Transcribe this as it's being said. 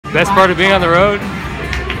Best part of being on the road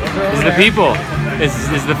is the people,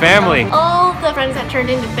 is the family. All the friends that turned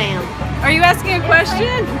into fam. Are you asking a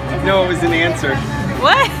question? No, it was an answer.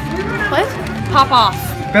 What? What? Pop off.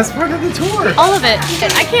 Best part of the tour. All of it.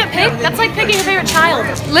 I can't pick. That's like picking your favorite child.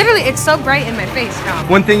 Literally, it's so bright in my face now.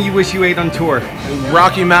 One thing you wish you ate on tour.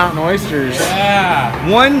 Rocky Mountain oysters. Yeah.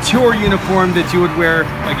 One tour uniform that you would wear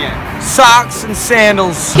again. Socks and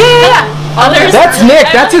sandals. Yeah. Others. That's Nick.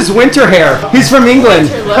 That's his winter hair. He's from England.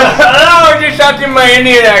 Oh, I just shot in my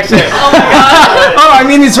Indian accent. Oh my god. Oh, I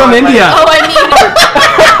mean he's from India. Oh, I mean.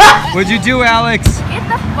 What'd you do, Alex? Get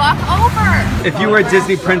the fuck over. If you were a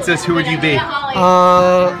Disney princess, who would you be?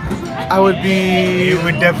 I would be. You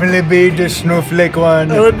would definitely be the snowflake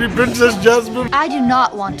one. I would be Princess Jasmine. I do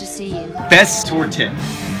not want to see you. Best tour tip.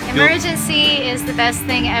 Emergency is the best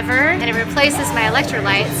thing ever, and it replaces my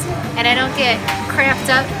electrolytes, and I don't get cramped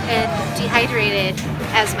up and dehydrated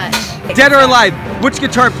as much. Dead or alive, which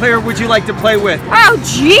guitar player would you like to play with? Oh,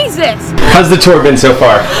 Jesus! How's the tour been so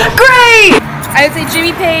far? Great! I would say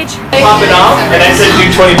Jimmy Page. Pop it off, and I said do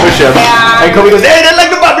 20 push-ups. Yeah. And Kobe goes, hey, I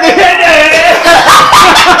like the pop it.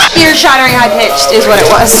 Ear shattering high pitched is what it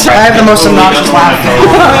was. I have the most obnoxious laugh.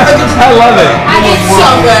 I love it. It's so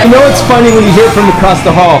good. You know it's funny when you hear it from across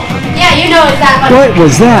the hall. Yeah, you know it's that much. What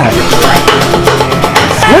was that?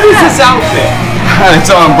 What is this outfit?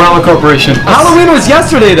 It's an Umbrella Corporation. Halloween was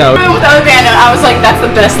yesterday though. Without Amanda, I was like, that's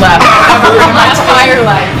the best laugh ever in my entire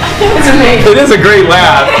life. It's amazing. It is a great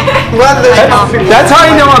laugh. That's how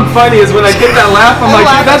I know I'm funny, is when I get that laugh, I'm like,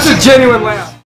 dude, that's a genuine laugh.